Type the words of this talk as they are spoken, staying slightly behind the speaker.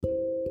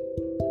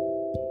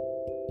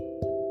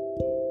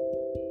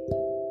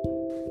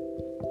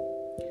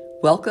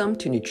Welcome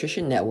to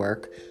Nutrition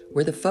Network,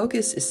 where the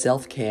focus is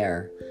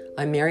self-care.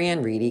 I'm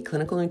Marianne Reedy,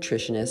 clinical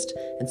nutritionist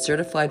and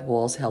certified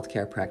Walls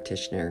healthcare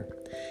practitioner.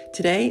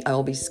 Today, I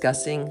will be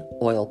discussing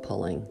oil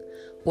pulling.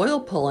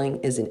 Oil pulling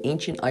is an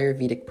ancient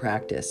Ayurvedic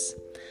practice.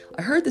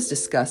 I heard this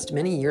discussed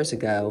many years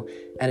ago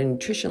at a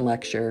nutrition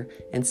lecture,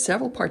 and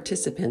several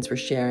participants were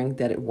sharing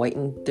that it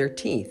whitened their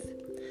teeth.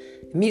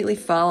 Immediately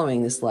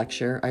following this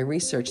lecture, I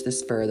researched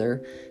this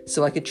further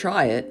so I could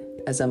try it,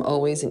 as I'm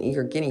always an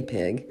eager guinea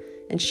pig,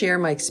 and share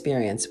my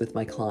experience with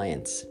my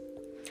clients.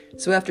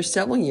 So after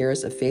several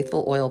years of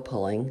faithful oil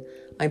pulling,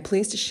 I'm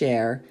pleased to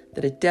share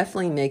that it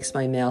definitely makes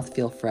my mouth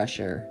feel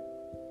fresher.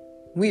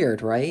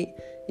 Weird, right?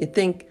 You'd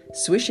think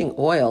swishing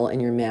oil in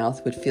your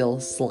mouth would feel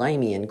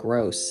slimy and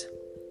gross.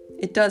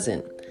 It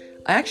doesn't.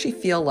 I actually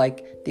feel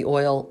like the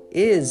oil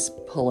is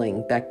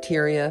pulling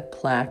bacteria,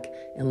 plaque,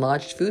 and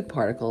lodged food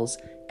particles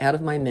out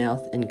of my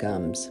mouth and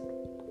gums.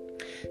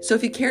 So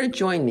if you care to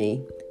join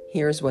me,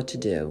 here's what to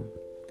do.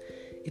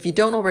 If you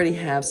don't already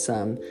have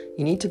some,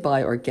 you need to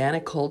buy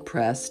organic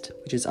cold-pressed,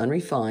 which is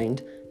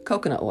unrefined,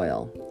 coconut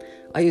oil.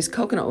 I use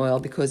coconut oil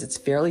because it's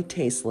fairly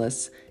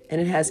tasteless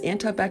and it has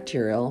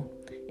antibacterial,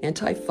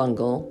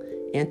 antifungal,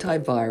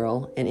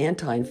 antiviral, and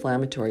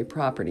anti-inflammatory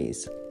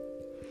properties.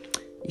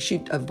 You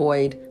should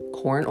avoid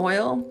corn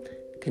oil,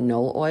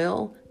 canola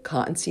oil,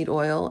 cottonseed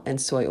oil,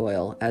 and soy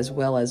oil, as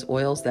well as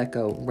oils that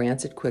go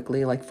rancid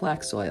quickly like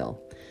flax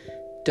oil.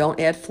 Don't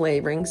add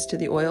flavorings to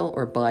the oil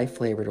or buy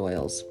flavored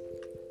oils.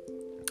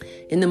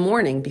 In the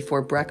morning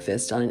before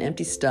breakfast on an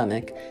empty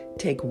stomach,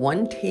 take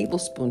 1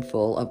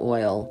 tablespoonful of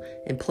oil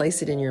and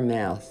place it in your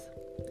mouth.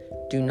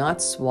 Do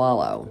not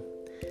swallow.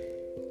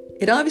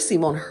 It obviously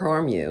won't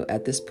harm you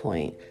at this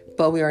point,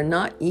 but we are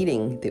not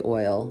eating the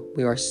oil,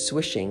 we are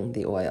swishing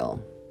the oil.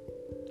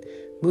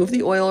 Move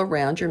the oil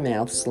around your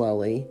mouth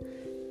slowly,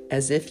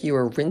 as if you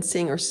are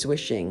rinsing or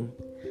swishing.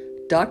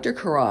 Dr.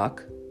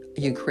 Karak,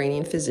 a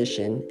Ukrainian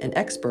physician and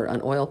expert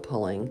on oil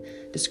pulling,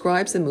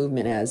 describes the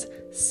movement as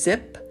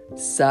sip,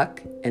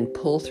 suck, and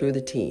pull through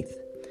the teeth.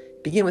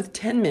 Begin with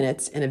 10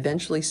 minutes and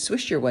eventually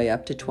swish your way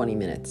up to 20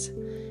 minutes.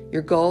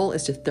 Your goal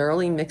is to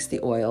thoroughly mix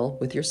the oil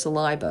with your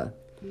saliva.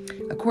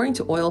 According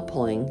to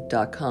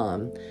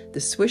oilpulling.com, the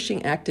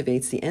swishing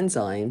activates the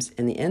enzymes,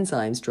 and the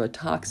enzymes draw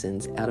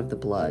toxins out of the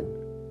blood.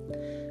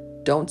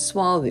 Don't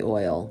swallow the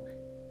oil.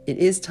 It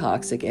is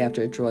toxic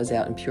after it draws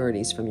out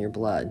impurities from your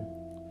blood.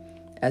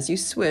 As you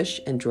swish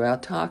and draw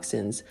out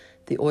toxins,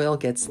 the oil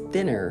gets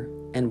thinner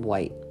and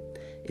white.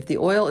 If the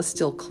oil is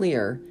still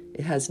clear,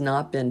 it has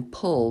not been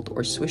pulled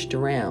or swished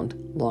around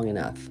long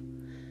enough.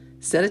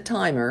 Set a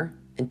timer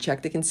and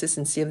check the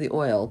consistency of the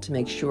oil to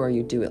make sure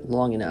you do it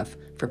long enough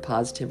for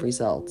positive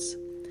results.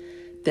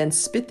 Then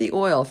spit the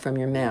oil from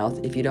your mouth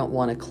if you don't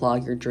want to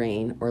clog your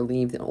drain or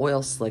leave the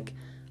oil slick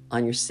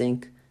on your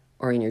sink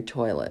or in your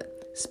toilet.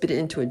 Spit it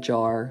into a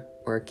jar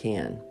or a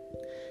can.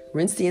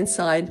 Rinse the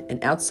inside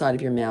and outside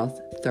of your mouth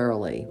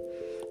thoroughly.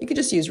 You can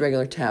just use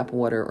regular tap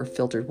water or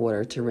filtered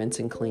water to rinse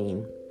and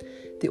clean.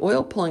 The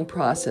oil pulling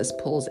process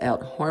pulls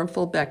out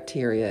harmful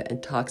bacteria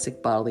and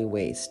toxic bodily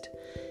waste.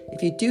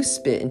 If you do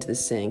spit into the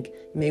sink,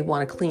 you may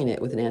want to clean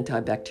it with an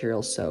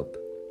antibacterial soap.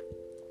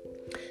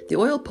 The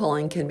oil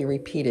pulling can be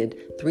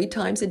repeated 3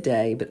 times a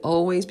day, but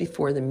always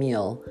before the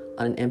meal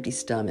on an empty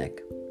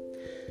stomach.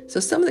 So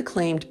some of the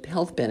claimed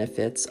health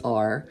benefits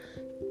are: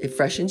 it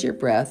freshens your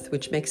breath,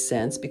 which makes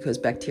sense because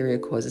bacteria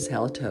causes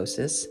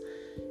halitosis.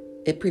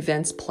 It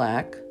prevents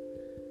plaque,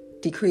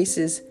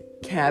 decreases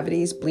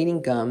cavities,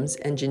 bleeding gums,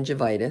 and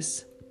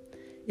gingivitis.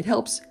 It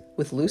helps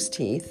with loose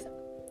teeth,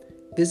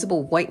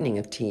 visible whitening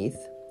of teeth,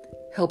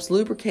 helps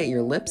lubricate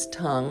your lips,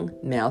 tongue,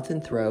 mouth,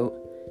 and throat.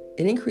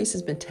 It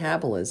increases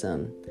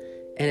metabolism,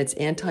 and it's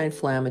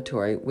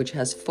anti-inflammatory, which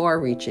has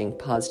far-reaching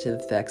positive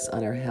effects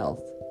on our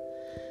health.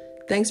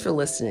 Thanks for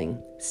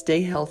listening.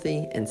 Stay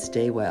healthy and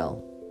stay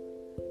well.